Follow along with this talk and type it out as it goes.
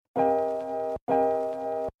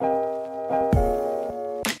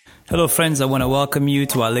Hello, friends. I want to welcome you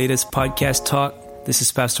to our latest podcast talk. This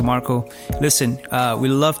is Pastor Marco. Listen, we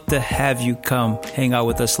love to have you come hang out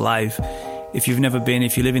with us live. If you've never been,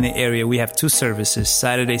 if you live in the area, we have two services,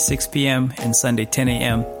 Saturday 6 p.m. and Sunday 10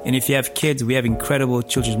 a.m. And if you have kids, we have incredible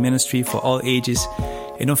children's ministry for all ages.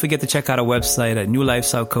 And don't forget to check out our website at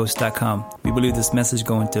newlifesouthcoast.com. We believe this message is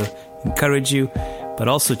going to encourage you, but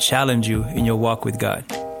also challenge you in your walk with God.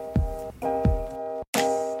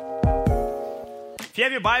 If you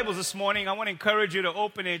have your Bibles this morning, I want to encourage you to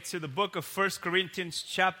open it to the book of 1 Corinthians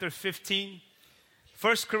chapter 15.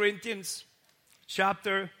 1 Corinthians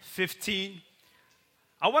chapter 15.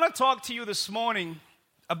 I want to talk to you this morning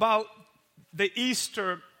about the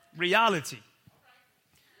Easter reality.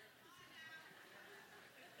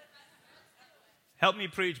 Help me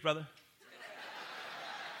preach, brother.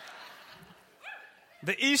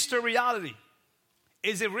 The Easter reality.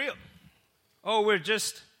 Is it real? Oh, we're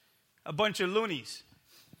just a bunch of loonies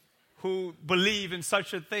who believe in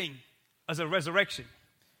such a thing as a resurrection.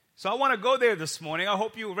 So I want to go there this morning. I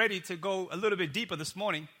hope you're ready to go a little bit deeper this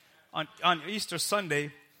morning on Easter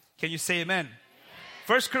Sunday. Can you say amen?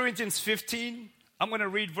 1 Corinthians 15, I'm going to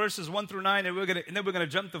read verses 1 through 9, and then we're going to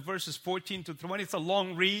jump to verses 14 to 20. It's a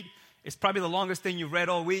long read. It's probably the longest thing you've read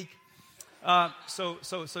all week. So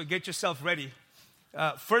get yourself ready.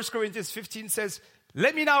 1 Corinthians 15 says,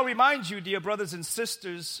 "Let me now remind you, dear brothers and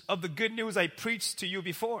sisters, of the good news I preached to you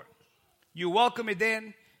before. You welcome it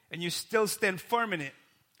then, and you still stand firm in it.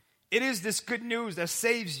 It is this good news that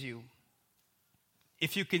saves you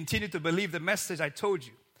if you continue to believe the message I told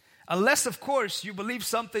you. Unless, of course, you believe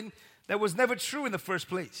something that was never true in the first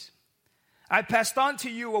place. I passed on to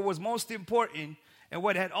you what was most important and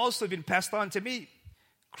what had also been passed on to me.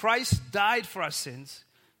 Christ died for our sins,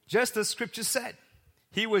 just as Scripture said.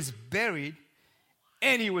 He was buried,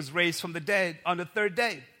 and He was raised from the dead on the third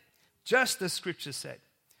day, just as Scripture said.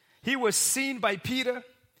 He was seen by Peter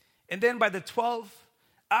and then by the 12.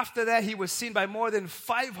 After that, He was seen by more than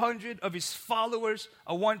 500 of His followers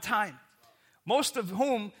at one time, most of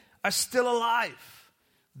whom are still alive,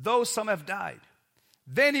 though some have died.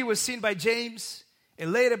 Then He was seen by James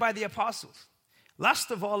and later by the apostles.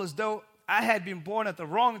 Last of all, as though I had been born at the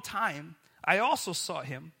wrong time, I also saw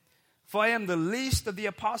Him, for I am the least of the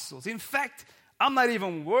apostles. In fact, I'm not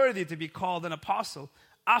even worthy to be called an apostle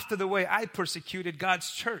after the way I persecuted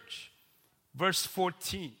God's church." Verse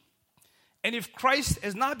 14. "And if Christ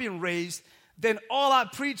has not been raised, then all our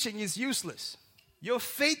preaching is useless. Your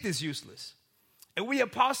faith is useless. And we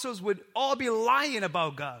apostles would all be lying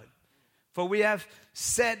about God. For we have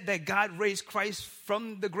said that God raised Christ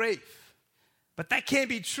from the grave. But that can't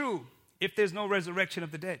be true if there's no resurrection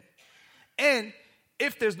of the dead. And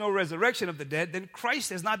if there's no resurrection of the dead, then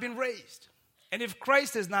Christ has not been raised. And if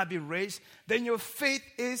Christ has not been raised, then your faith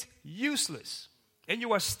is useless, and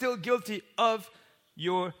you are still guilty of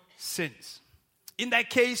your sins. In that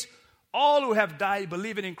case, all who have died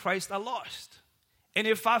believing in Christ are lost. And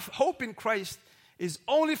if our hope in Christ is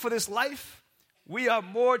only for this life, we are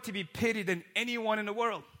more to be pitied than anyone in the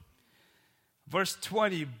world." Verse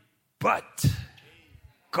 20, "But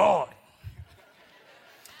God."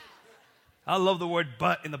 I love the word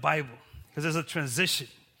 "but" in the Bible because there's a transition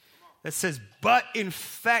that says, "But in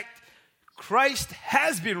fact, Christ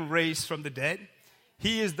has been raised from the dead.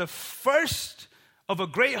 He is the first of a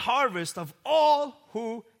great harvest of all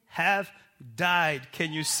who have died."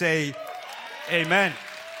 Can you say amen?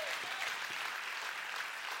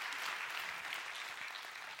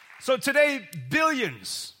 So today,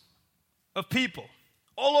 billions of people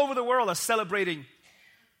all over the world are celebrating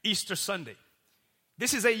Easter Sunday.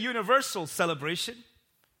 This is a universal celebration.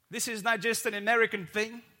 This is not just an American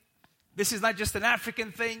thing. This is not just an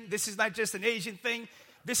African thing. This is not just an Asian thing.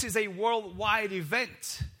 This is a worldwide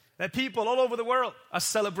event that people all over the world are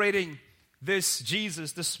celebrating this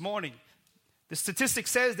Jesus this morning. The statistic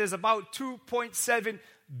says there's about 2.7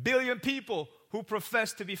 billion people who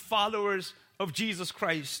profess to be followers of Jesus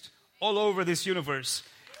Christ all over this universe.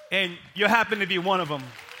 And you happen to be one of them.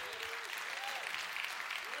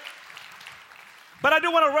 But I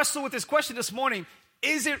do want to wrestle with this question this morning.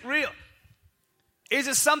 Is it real? Is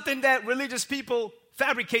it something that religious people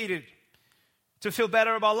fabricated to feel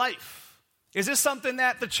better about life? Is this something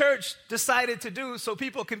that the church decided to do so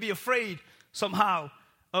people can be afraid somehow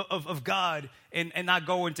of God and not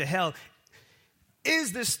go into hell?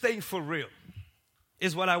 Is this thing for real?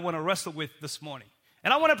 Is what I want to wrestle with this morning.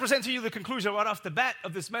 And I want to present to you the conclusion right off the bat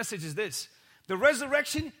of this message is this. The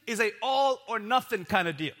resurrection is a all or nothing kind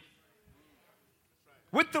of deal.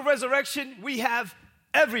 With the resurrection, we have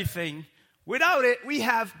everything. Without it, we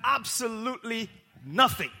have absolutely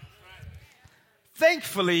nothing.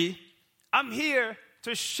 Thankfully, I'm here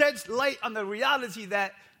to shed light on the reality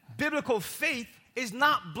that biblical faith is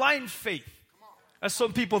not blind faith, as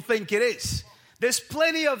some people think it is. There's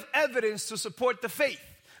plenty of evidence to support the faith.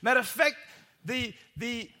 Matter of fact, the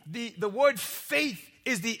word faith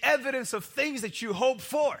is the evidence of things that you hope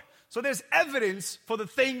for. So there's evidence for the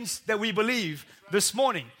things that we believe this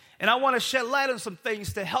morning. And I want to shed light on some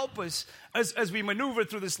things to help us as we maneuver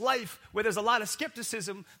through this life where there's a lot of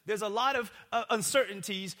skepticism, there's a lot of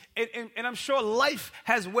uncertainties, and I'm sure life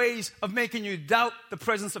has ways of making you doubt the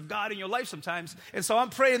presence of God in your life sometimes. And so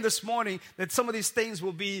I'm praying this morning that some of these things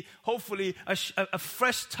will be hopefully a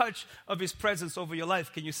fresh touch of His presence over your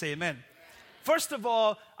life. Can you say amen? First of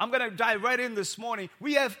all, I'm going to dive right in this morning.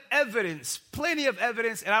 We have evidence, plenty of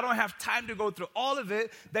evidence, and I don't have time to go through all of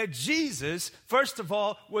it, that Jesus, first of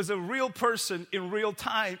all, was a real person in real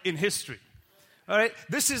time in history. All right?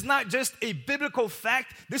 This is not just a biblical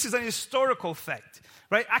fact. This is an historical fact.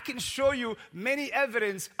 Right? I can show you many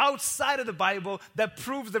evidence outside of the Bible that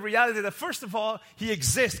proves the reality that, first of all, He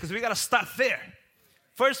exists, because we got to start there.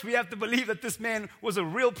 First, we have to believe that this man was a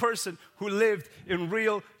real person who lived in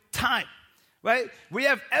real time. Right? We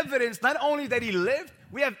have evidence not only that He lived,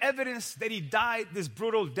 we have evidence that He died this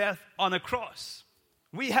brutal death on a cross.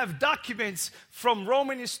 We have documents from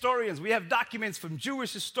Roman historians, we have documents from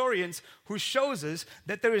Jewish historians who shows us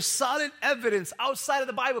that there is solid evidence outside of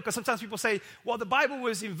the Bible, because sometimes people say, well, the Bible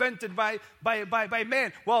was invented by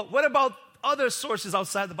man. Well, what about other sources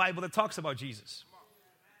outside the Bible that talks about Jesus?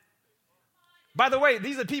 By the way,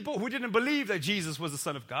 these are people who didn't believe that Jesus was the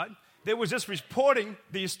Son of God. They were just reporting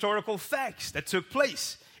the historical facts that took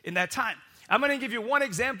place in that time. I'm going to give you one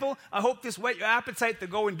example. I hope this whet your appetite to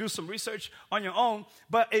go and do some research on your own.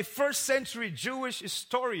 But a first century Jewish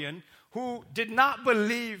historian who did not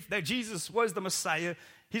believe that Jesus was the Messiah,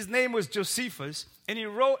 his name was Josephus, and he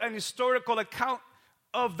wrote an historical account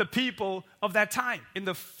of the people of that time in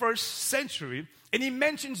the first century, and he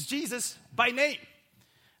mentions Jesus by name.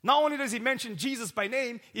 Not only does he mention Jesus by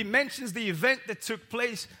name, he mentions the event that took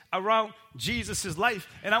place around Jesus' life.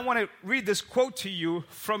 And I want to read this quote to you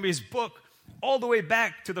from his book all the way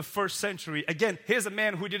back to the first century. Again, here's a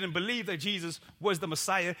man who didn't believe that Jesus was the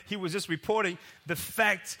Messiah. He was just reporting the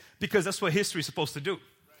facts because that's what history is supposed to do.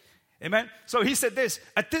 Amen? So he said this,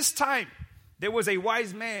 at this time, there was a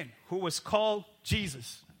wise man who was called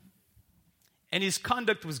Jesus. And his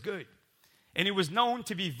conduct was good. And he was known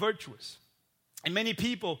to be virtuous. And many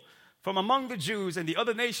people from among the Jews and the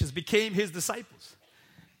other nations became his disciples.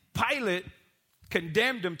 Pilate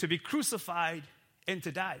condemned him to be crucified and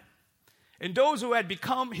to die. And those who had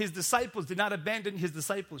become his disciples did not abandon his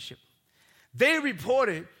discipleship. They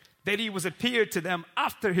reported that he was appeared to them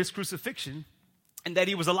after his crucifixion and that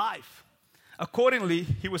he was alive. Accordingly,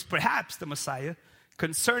 he was perhaps the Messiah,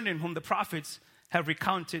 concerning whom the prophets have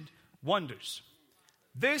recounted wonders.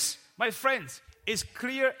 This, my friends, is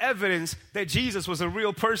clear evidence that Jesus was a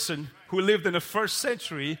real person who lived in the first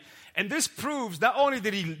century. And this proves not only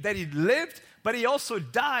that he lived, but he also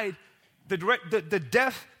died the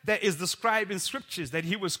death that is described in scriptures, that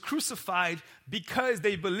he was crucified because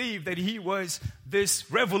they believed that he was this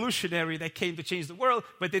revolutionary that came to change the world,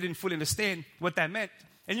 but they didn't fully understand what that meant.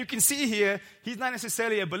 And you can see here, he's not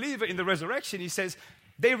necessarily a believer in the resurrection. He says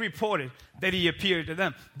they reported that he appeared to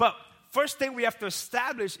them. But first thing we have to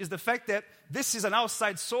establish is the fact that this is an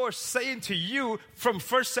outside source saying to you from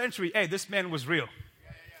first century, hey, this man was real.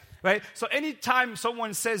 Right? So anytime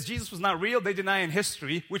someone says Jesus was not real, they deny in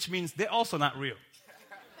history, which means they're also not real.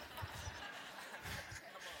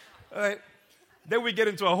 All right? Then we get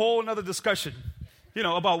into a whole other discussion,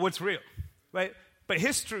 about what's real. Right? But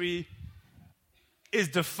history is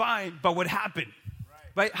defined by what happened.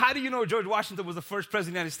 Right? How do you know George Washington was the first president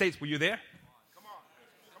of the United States? Were you there?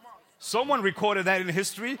 Someone recorded that in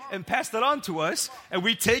history and passed it on to us, and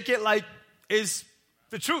we take it like is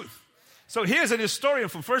the truth. So here's an historian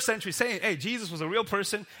from first century saying, hey, Jesus was a real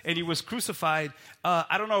person, and he was crucified.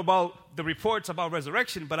 I don't know about the reports about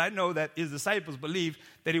resurrection, but I know that his disciples believed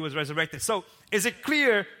that he was resurrected. So is it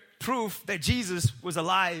clear proof that Jesus was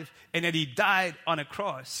alive and that he died on a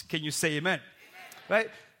cross? Can you say amen? Right?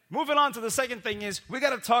 Moving on to the second thing is, we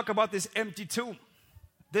got to talk about this empty tomb.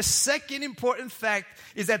 The second important fact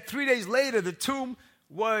is that 3 days later, the tomb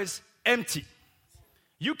was empty.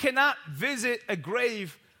 You cannot visit a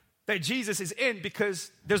grave that Jesus is in because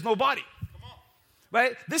there's no body.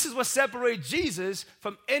 Right? This is what separates Jesus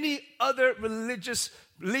from any other religious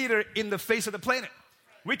leader in the face of the planet.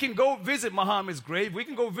 We can go visit Muhammad's grave. We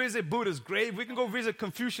can go visit Buddha's grave. We can go visit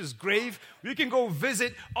Confucius' grave. We can go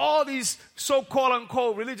visit all these so-called,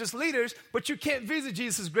 unquote, religious leaders, but you can't visit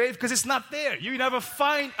Jesus' grave because it's not there. You never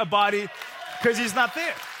find a body because he's not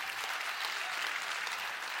there.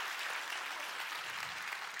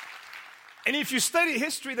 And if you study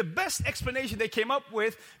history, the best explanation they came up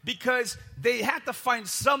with, because they had to find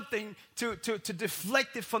something to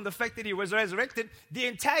deflect it from the fact that he was resurrected, the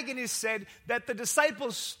antagonist said that the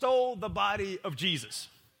disciples stole the body of Jesus.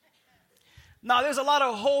 Now, there's a lot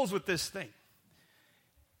of holes with this thing.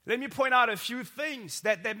 Let me point out a few things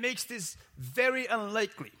that makes this very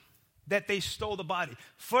unlikely that they stole the body.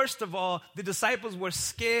 First of all, the disciples were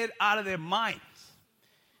scared out of their minds.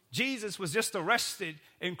 Jesus was just arrested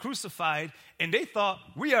and crucified, and they thought,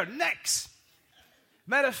 we are next.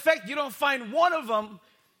 Matter of fact, you don't find one of them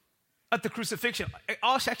at the crucifixion.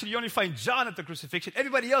 Actually, you only find John at the crucifixion.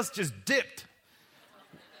 Everybody else just dipped.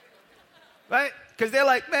 Right? Because they're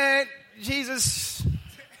like, man, Jesus,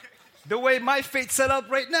 the way my fate's set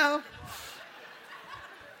up right now.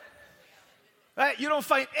 Right? You don't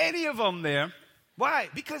find any of them there. Why?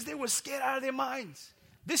 Because they were scared out of their minds.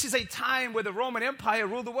 This is a time where the Roman Empire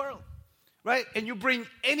ruled the world, right? And you bring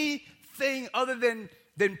anything other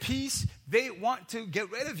than peace, they want to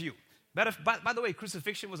get rid of you. By the way,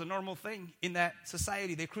 crucifixion was a normal thing in that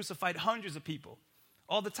society. They crucified hundreds of people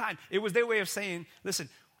all the time. It was their way of saying, listen,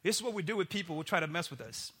 this is what we do with people who try to mess with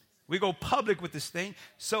us. We go public with this thing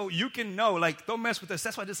so you can know, like, don't mess with us.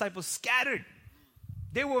 That's why disciples scattered.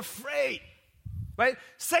 They were afraid. Right?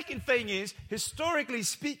 Second thing is, historically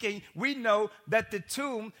speaking, we know that the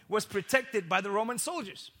tomb was protected by the Roman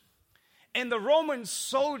soldiers. And the Roman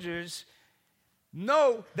soldiers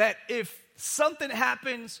know that if something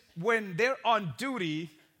happens when they're on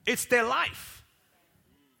duty, it's their life.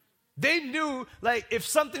 They knew, like, if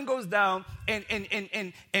something goes down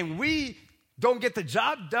and we don't get the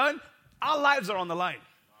job done, our lives are on the line.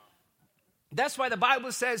 That's why the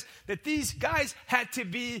Bible says that these guys had to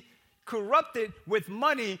be corrupted with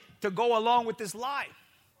money to go along with this lie.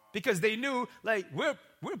 Because they knew, like, we're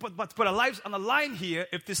about to put our lives on the line here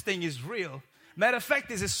if this thing is real. Matter of fact,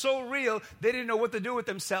 this is so real, they didn't know what to do with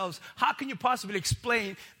themselves. How can you possibly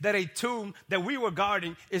explain that a tomb that we were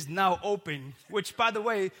guarding is now open? Which, by the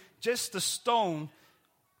way, just the stone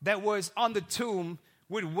that was on the tomb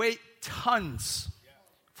would weigh tons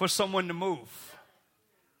for someone to move.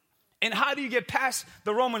 And how do you get past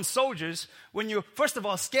the Roman soldiers when you're, first of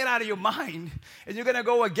all, scared out of your mind, and you're going to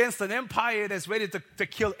go against an empire that's ready to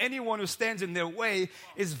kill anyone who stands in their way?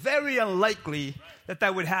 It's very unlikely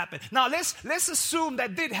that would happen. Now, let's assume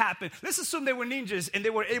that did happen. Let's assume they were ninjas and they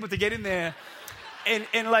were able to get in there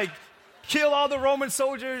and like, kill all the Roman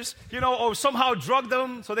soldiers, or somehow drug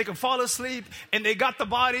them so they can fall asleep, and they got the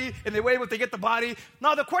body, and they were able to get the body.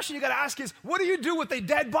 Now, the question you got to ask is, what do you do with a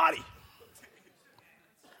dead body?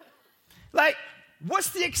 Like,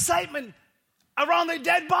 what's the excitement around a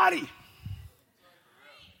dead body?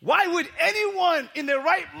 Why would anyone in their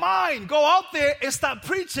right mind go out there and start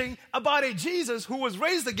preaching about a Jesus who was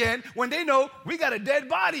raised again when they know we got a dead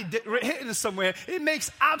body hidden somewhere? It makes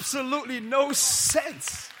absolutely no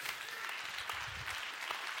sense.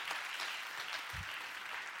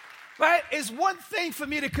 Right? It's one thing for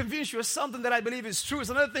me to convince you of something that I believe is true. It's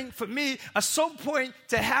another thing for me at some point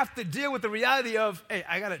to have to deal with the reality of, hey,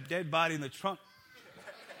 I got a dead body in the trunk.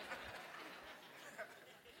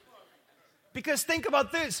 Because think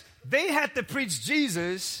about this. They had to preach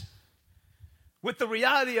Jesus with the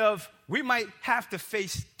reality of we might have to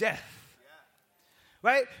face death.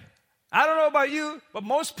 Right? I don't know about you, but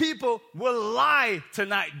most people will lie to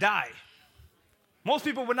not die. Most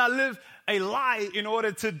people will not live a lie in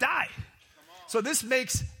order to die. So this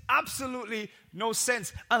makes absolutely no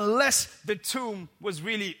sense unless the tomb was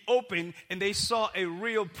really open and they saw a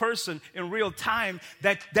real person in real time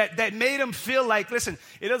that made them feel like, listen,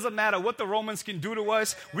 it doesn't matter what the Romans can do to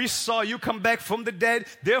us. We saw you come back from the dead.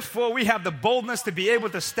 Therefore, we have the boldness to be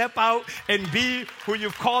able to step out and be who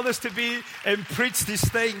you've called us to be and preach this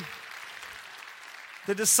thing.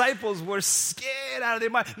 The disciples were scared out of their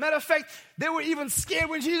mind. Matter of fact, they were even scared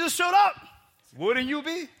when Jesus showed up. Wouldn't you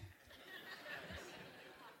be?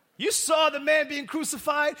 You saw the man being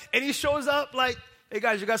crucified, and he shows up like, hey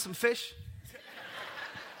guys, you got some fish?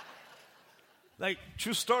 Like,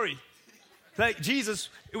 true story. Like Jesus,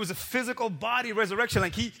 it was a physical body resurrection.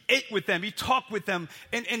 Like he ate with them, he talked with them,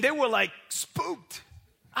 and they were like spooked.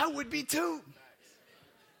 I would be too.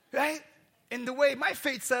 Right? And the way my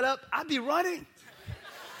fate's set up, I'd be running.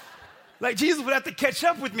 Like Jesus would have to catch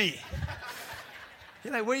up with me.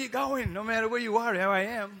 You're like, where you going? No matter where you are, here I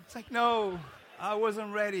am. It's like, no, I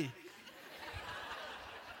wasn't ready.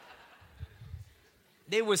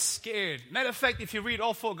 They were scared. Matter of fact, if you read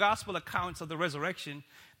all 4 gospel accounts of the resurrection,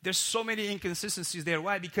 there's so many inconsistencies there.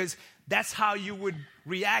 Why? Because that's how you would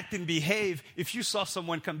react and behave if you saw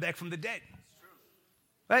someone come back from the dead.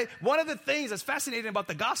 Right? One of the things that's fascinating about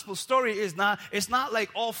the gospel story is it's not like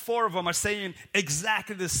all four of them are saying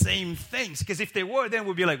exactly the same things. Because if they were, then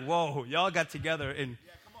we'd be like, whoa, y'all got together and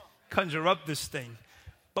conjure up this thing.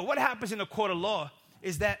 But what happens in a court of law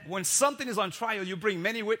is that when something is on trial, you bring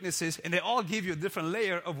many witnesses and they all give you a different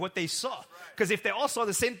layer of what they saw. Because if they all saw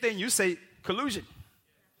the same thing, you say collusion.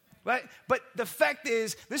 Right? But the fact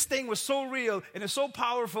is, this thing was so real and it's so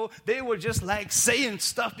powerful, they were just like saying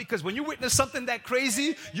stuff because when you witness something that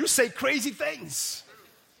crazy, you say crazy things.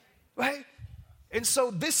 Right? And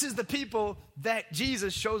so this is the people that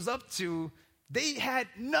Jesus shows up to. They had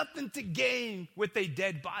nothing to gain with a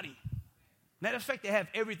dead body. Matter of fact, they have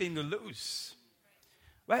everything to lose.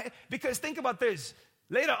 Right? Because think about this.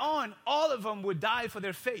 Later on, all of them would die for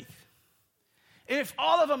their faith. And if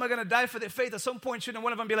all of them are going to die for their faith, at some point, shouldn't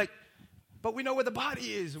one of them be like, but we know where the body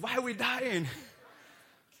is. Why are we dying?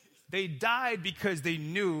 They died because they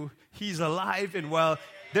knew he's alive and well.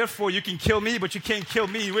 Therefore, you can kill me, but you can't kill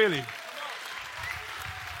me, really.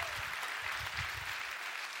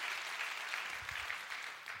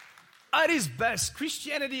 At its best,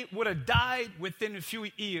 Christianity would have died within a few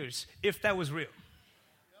years if that was real.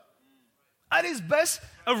 At its best,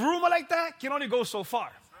 a rumor like that can only go so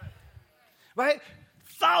far. Right?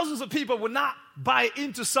 Thousands of people would not buy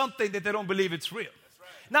into something that they don't believe it's real.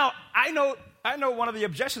 Now, I know one of the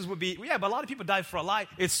objections would be, yeah, but a lot of people die for a lie.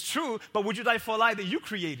 It's true, but would you die for a lie that you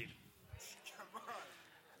created?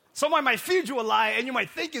 Someone might feed you a lie and you might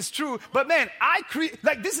think it's true, but man,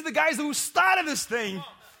 this is the guys who started this thing.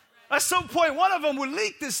 At some point, one of them will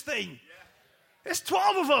leak this thing. There's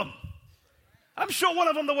 12 of them. I'm sure one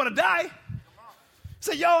of them don't want to die.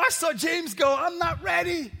 Say, yo, I saw James go, I'm not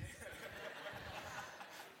ready.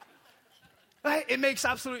 Right? It makes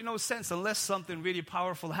absolutely no sense unless something really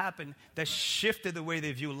powerful happened that shifted the way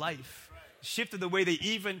they view life, shifted the way they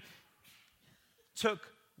even took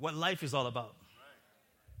what life is all about.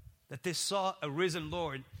 That they saw a risen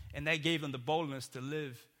Lord and that gave them the boldness to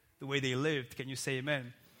live the way they lived. Can you say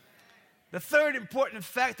amen? The third important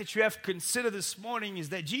fact that you have to consider this morning is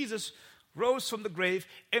that Jesus rose from the grave,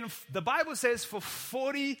 and the Bible says for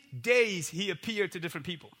 40 days he appeared to different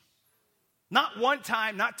people. Not one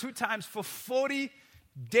time, not two times, for 40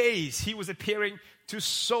 days he was appearing to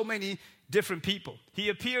so many different people. He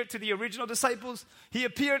appeared to the original disciples. He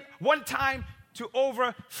appeared one time to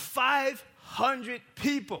over 500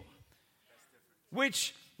 people,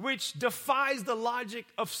 which defies the logic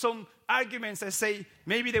of some arguments that say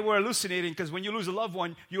maybe they were hallucinating, because when you lose a loved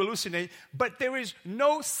one, you hallucinate. But there is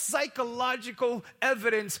no psychological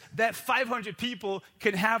evidence that 500 people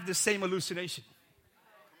can have the same hallucination.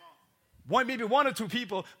 Maybe one or two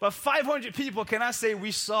people, but 500 people cannot say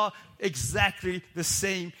we saw exactly the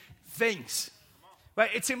same things.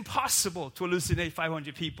 Right? It's impossible to hallucinate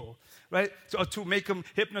 500 people, right? Or to make them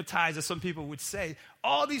hypnotize, as some people would say.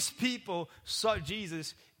 All these people saw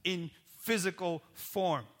Jesus in physical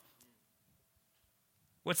form.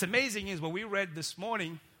 What's amazing is what we read this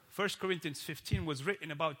morning, 1 Corinthians 15, was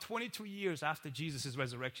written about 22 years after Jesus'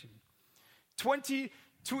 resurrection. 22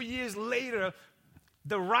 years later,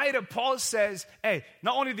 the writer Paul says, hey,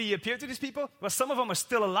 not only did he appear to these people, but some of them are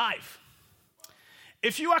still alive.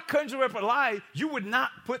 If you are conjuring up a lie, you would not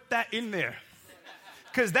put that in there,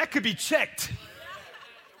 because that could be checked.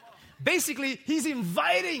 Basically, he's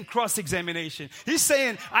inviting cross-examination. He's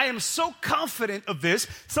saying, I am so confident of this.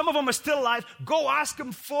 Some of them are still alive. Go ask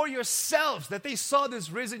them for yourselves that they saw this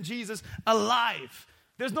risen Jesus alive.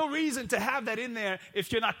 There's no reason to have that in there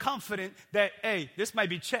if you're not confident that, hey, this might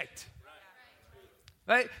be checked.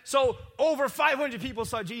 Right? So over 500 people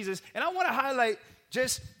saw Jesus. And I want to highlight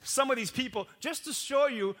just some of these people just to show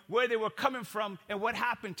you where they were coming from and what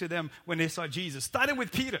happened to them when they saw Jesus. Starting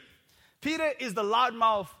with Peter. Peter is the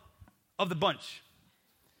loudmouth of the bunch.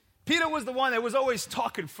 Peter was the one that was always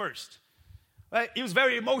talking first. Right? He was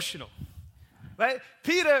very emotional. Right?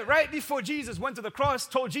 Peter, right before Jesus went to the cross,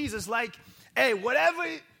 told Jesus, like, hey, whatever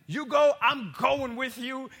you go, I'm going with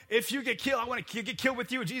you. If you get killed, I want to get killed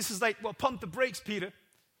with you. Jesus is like, well, pump the brakes, Peter,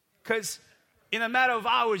 because in a matter of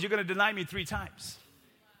hours, you're going to deny me 3 times.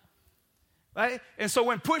 Right? And so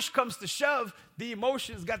when push comes to shove, the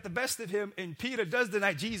emotions got the best of him, and Peter does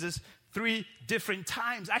deny Jesus 3 different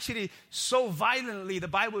times. Actually, so violently, the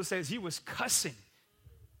Bible says he was cussing.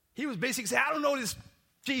 He was basically saying, I don't know this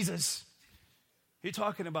Jesus you're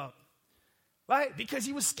talking about. Right? Because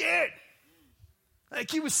he was scared.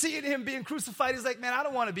 Like, he was seeing him being crucified. He's like, man, I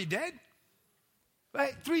don't want to be dead.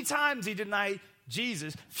 Right? 3 times he denied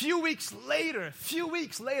Jesus. Few weeks later,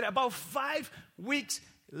 about 5 weeks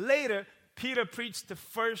later, Peter preached the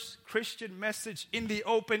first Christian message in the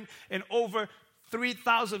open, and over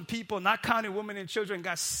 3,000 people, not counting women and children,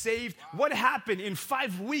 got saved. What happened in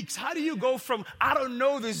 5 weeks? How do you go from, I don't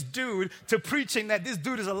know this dude, to preaching that this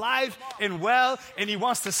dude is alive and well and he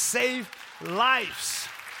wants to save lives?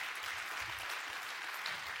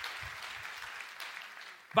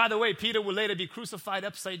 By the way, Peter will later be crucified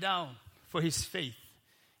upside down for his faith.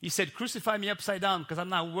 He said, crucify me upside down because I'm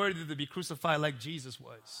not worthy to be crucified like Jesus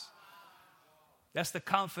was. That's the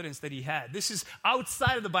confidence that he had. This is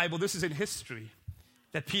outside of the Bible. This is in history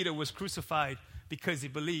that Peter was crucified because he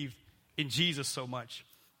believed in Jesus so much.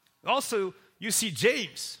 Also, you see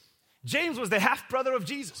James. James was the half-brother of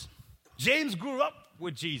Jesus. James grew up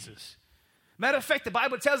with Jesus. Matter of fact, the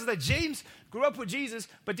Bible tells us that James grew up with Jesus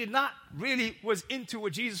but did not really was into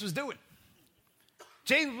what Jesus was doing.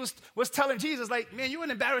 James was telling Jesus, like, man, you're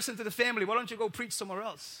an embarrassment to the family. Why don't you go preach somewhere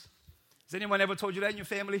else? Has anyone ever told you that in your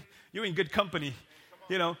family? You're in good company.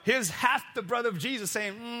 You know, here's half the brother of Jesus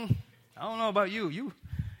saying, I don't know about you.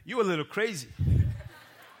 You a little crazy.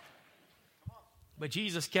 But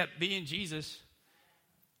Jesus kept being Jesus.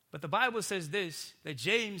 But the Bible says this, that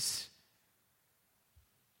James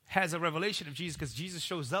has a revelation of Jesus because Jesus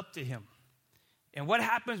shows up to him. And what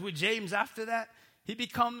happens with James after that? He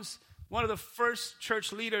becomes one of the first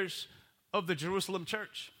church leaders of the Jerusalem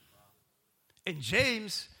church. And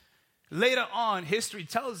James, later on, history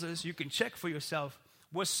tells us, you can check for yourself,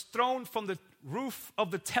 was thrown from the roof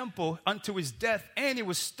of the temple unto his death, and he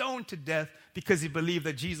was stoned to death because he believed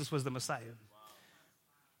that Jesus was the Messiah.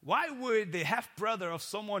 Why would the half-brother of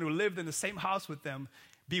someone who lived in the same house with them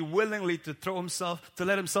be willingly to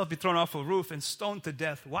let himself be thrown off a roof and stoned to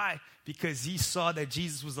death? Why? Because he saw that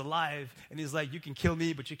Jesus was alive, and he's like, you can kill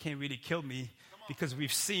me, but you can't really kill me because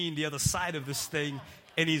we've seen the other side of this thing,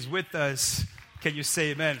 and he's with us. Can you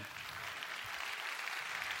say amen?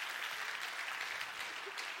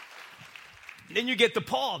 Then you get to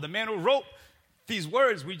Paul, the man who wrote these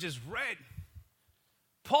words we just read.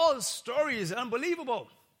 Paul's story is unbelievable.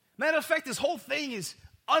 Matter of fact, this whole thing is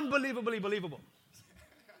unbelievably believable.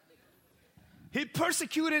 He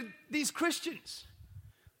persecuted these Christians.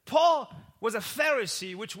 Paul was a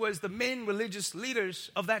Pharisee, which was the main religious leaders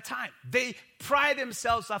of that time. They pride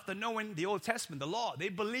themselves after knowing the Old Testament, the law. They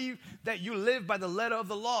believe that you live by the letter of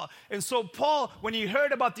the law. And so Paul, when he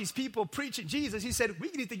heard about these people preaching Jesus, he said, we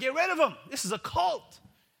need to get rid of them. This is a cult.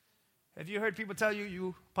 Have you heard people tell you,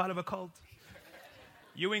 you part of a cult?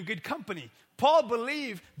 You're in good company. Paul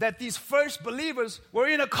believed that these first believers were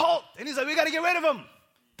in a cult. And he's like, we got to get rid of them.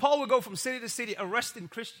 Paul would go from city to city arresting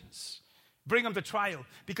Christians, bring them to trial.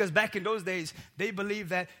 Because back in those days, they believed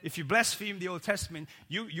that if you blaspheme the Old Testament,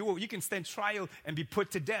 you can stand trial and be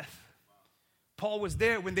put to death. Paul was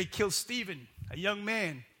there when they killed Stephen, a young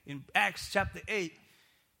man, in Acts chapter 8.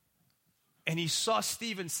 And he saw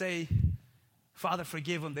Stephen say, Father,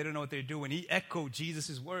 forgive them. They don't know what they're doing. He echoed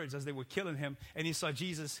Jesus' words as they were killing him. And he saw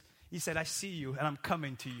Jesus. He said, I see you and I'm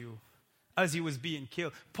coming to you, as he was being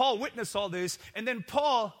killed. Paul witnessed all this. And then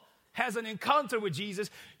Paul has an encounter with Jesus.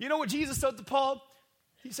 You know what Jesus said to Paul?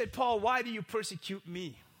 He said, Paul, why do you persecute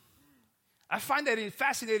me? I find that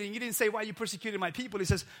fascinating. He didn't say, why you persecuted my people. He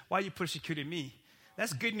says, why you persecuted me?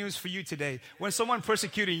 That's good news for you today. When someone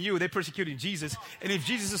persecuting you, they're persecuting Jesus. And if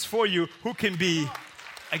Jesus is for you, who can be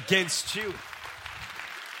against you?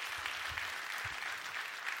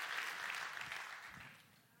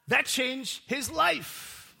 That changed his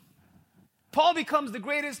life. Paul becomes the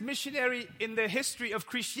greatest missionary in the history of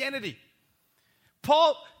Christianity.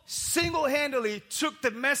 Paul single-handedly took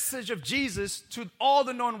the message of Jesus to all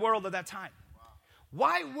the known world at that time. Wow.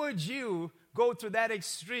 Why would you go to that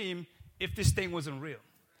extreme if this thing wasn't real?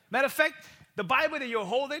 Matter of fact, the Bible that you're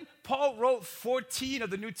holding, Paul wrote 14 of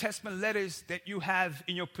the New Testament letters that you have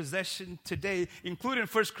in your possession today, including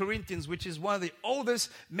 1 Corinthians, which is one of the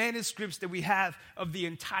oldest manuscripts that we have of the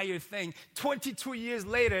entire thing. 22 years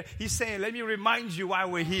later, he's saying, let me remind you why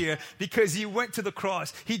we're here, because he went to the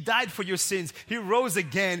cross. He died for your sins. He rose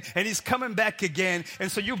again, and he's coming back again.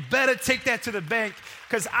 And so you better take that to the bank,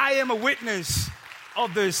 because I am a witness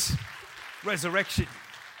of this resurrection.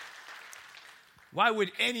 Why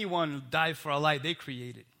would anyone die for a life they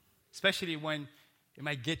created? Especially when it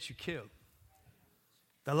might get you killed.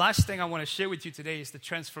 The last thing I want to share with you today is the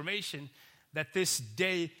transformation that this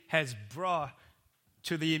day has brought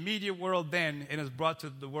to the immediate world then and has brought to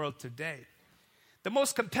the world today. The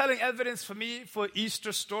most compelling evidence for me for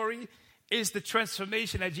Easter story is the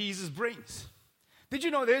transformation that Jesus brings. Did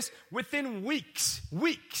you know this? Within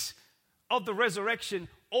weeks of the resurrection,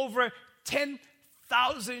 over 10,000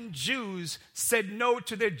 1,000 Jews said no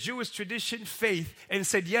to their Jewish tradition faith and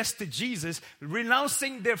said yes to Jesus,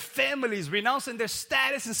 renouncing their families, renouncing their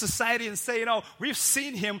status in society and saying, oh, we've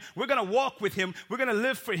seen him. We're going to walk with him. We're going to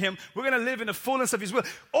live for him. We're going to live in the fullness of his will.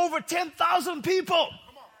 Over 10,000 people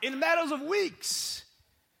in matters of weeks.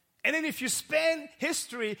 And then if you span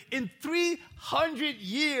history, in 300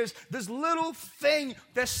 years, this little thing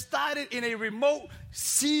that started in a remote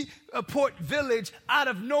seaport village out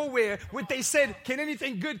of nowhere, where they said, can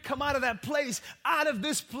anything good come out of that place? Out of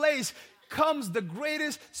this place comes the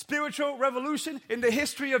greatest spiritual revolution in the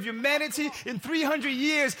history of humanity. In 300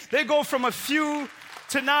 years, they go from a few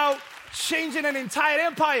to now changing an entire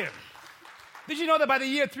empire. Did you know that by the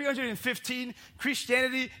year 315,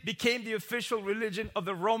 Christianity became the official religion of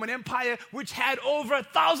the Roman Empire, which had over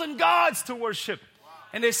 1,000 gods to worship? Wow.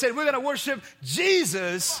 And they said, we're going to worship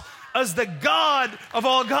Jesus as the God of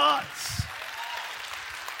all gods.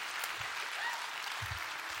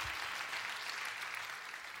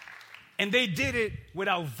 And they did it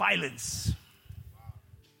without violence.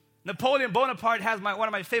 Napoleon Bonaparte has one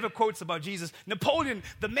of my favorite quotes about Jesus. Napoleon,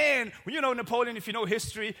 the man, well, you know Napoleon, if you know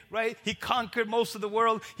history, right? He conquered most of the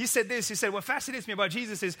world. He said this, he said, what fascinates me about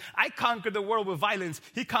Jesus is, I conquered the world with violence.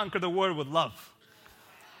 He conquered the world with love.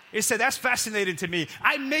 He said, that's fascinating to me.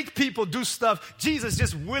 I make people do stuff. Jesus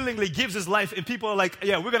just willingly gives his life, and people are like,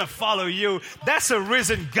 yeah, we're going to follow you. That's a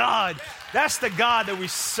risen God. That's the God that we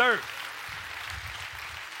serve.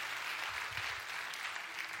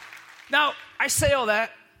 Now, I say all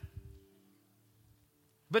that,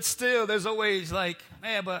 but still, there's always like,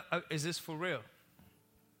 man, but is this for real?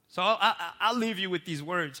 So I'll leave you with these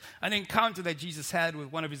words. An encounter that Jesus had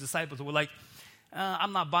with one of his disciples who were like,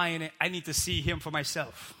 I'm not buying it. I need to see him for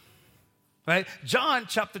myself. Right? John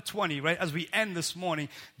chapter 20, right? As we end this morning,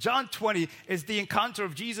 John 20 is the encounter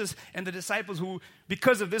of Jesus and the disciples who,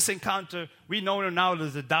 because of this encounter, we know him now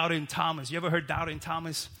as the Doubting Thomas. You ever heard Doubting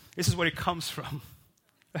Thomas? This is where it comes from.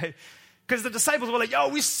 Right? Because the disciples were like, yo,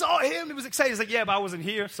 we saw him. He was excited. He's like, yeah, but I wasn't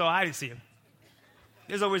here, so I didn't see him.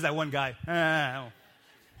 There's always that one guy. I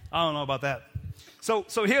don't know about that. So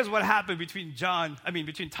here's what happened between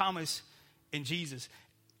Thomas and Jesus.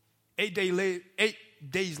 8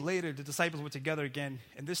 days later, the disciples were together again.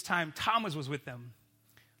 And this time, Thomas was with them.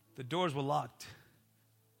 The doors were locked.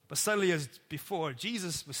 But suddenly, as before,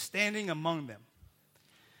 Jesus was standing among them.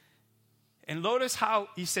 And notice how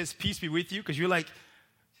he says, peace be with you, because you're like,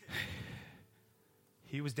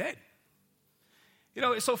 he was dead. You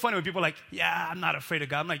know, it's so funny when people are like, yeah, I'm not afraid of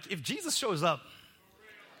God. I'm like, if Jesus shows up,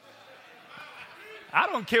 I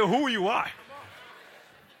don't care who you are.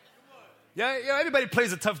 Yeah, everybody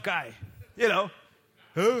plays a tough guy, you know.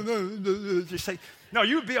 Just say, no,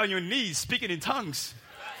 you'd be on your knees speaking in tongues.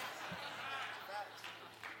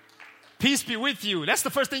 Peace be with you. That's the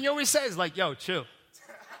first thing he always says, like, yo, chill.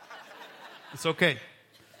 It's okay.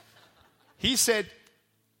 He said,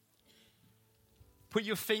 put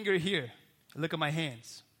your finger here. Look at my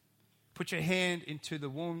hands. Put your hand into the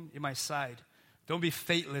wound in my side. Don't be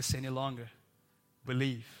faithless any longer.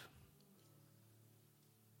 Believe.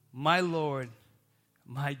 My Lord,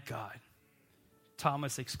 my God,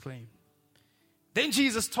 Thomas exclaimed. Then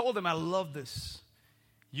Jesus told him, I love this.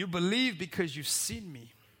 You believe because you've seen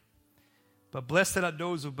me. But blessed are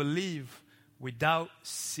those who believe without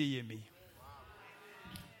seeing me.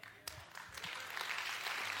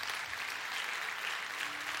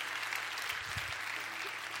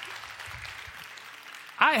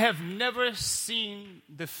 I have never seen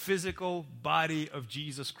the physical body of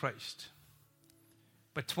Jesus Christ.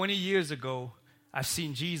 But 20 years ago, I've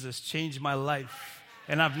seen Jesus change my life,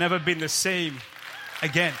 and I've never been the same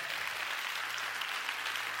again.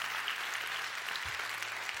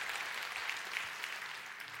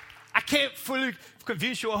 I can't fully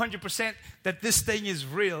convince you 100% that this thing is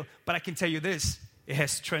real, but I can tell you this, it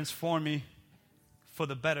has transformed me for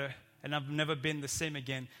the better, and I've never been the same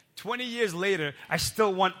again. 20 years later, I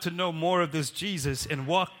still want to know more of this Jesus and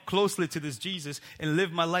walk closely to this Jesus and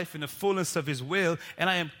live my life in the fullness of his will. And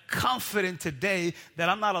I am confident today that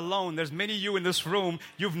I'm not alone. There's many of you in this room,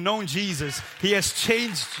 you've known Jesus. He has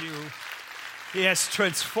changed you. He has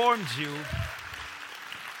transformed you.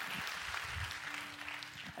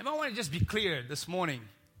 And I want to just be clear this morning.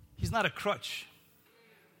 He's not a crutch.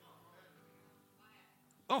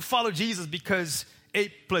 Don't follow Jesus because A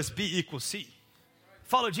plus B equals C.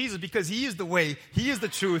 Follow Jesus because he is the way, he is the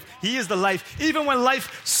truth, he is the life. Even when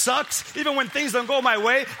life sucks, even when things don't go my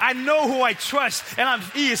way, I know who I trust. And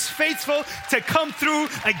he is faithful to come through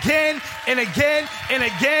again and again and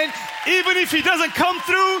again. Even if he doesn't come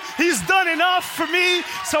through, he's done enough for me.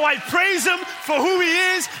 So I praise him for who he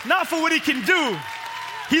is, not for what he can do.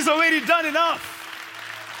 He's already done enough.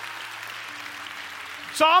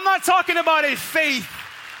 So I'm not talking about a faith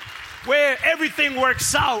where everything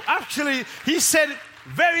works out. Actually, he said,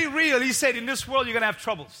 very real. He said, in this world, you're going to have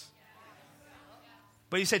troubles.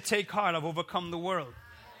 But he said, take heart, I've overcome the world.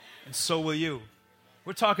 And so will you.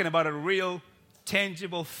 We're talking about a real,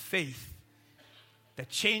 tangible faith that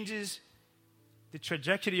changes the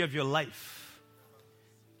trajectory of your life.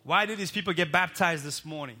 Why did these people get baptized this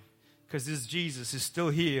morning? Because this Jesus is still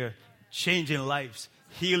here, changing lives,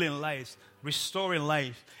 healing lives, restoring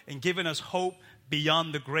lives, and giving us hope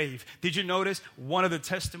beyond the grave. Did you notice one of the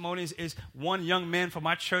testimonies is one young man from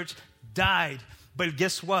our church died, but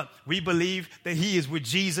guess what? We believe that he is with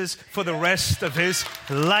Jesus for the rest of his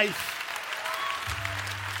life.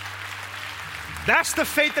 That's the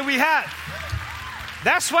faith that we have.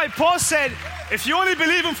 That's why Paul said, if you only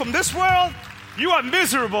believe him from this world, you are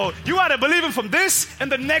miserable. You ought to believe him from this and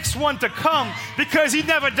the next one to come, because he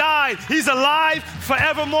never died. He's alive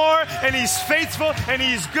forevermore, and he's faithful and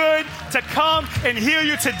he's good to come and heal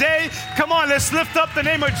you today. Come on, let's lift up the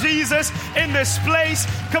name of Jesus in this place.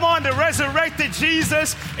 Come on, the resurrected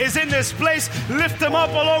Jesus is in this place. Lift him up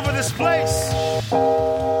all over this place.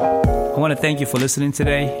 I want to thank you for listening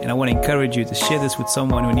today, and I want to encourage you to share this with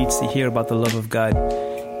someone who needs to hear about the love of God.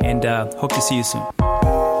 And hope to see you soon.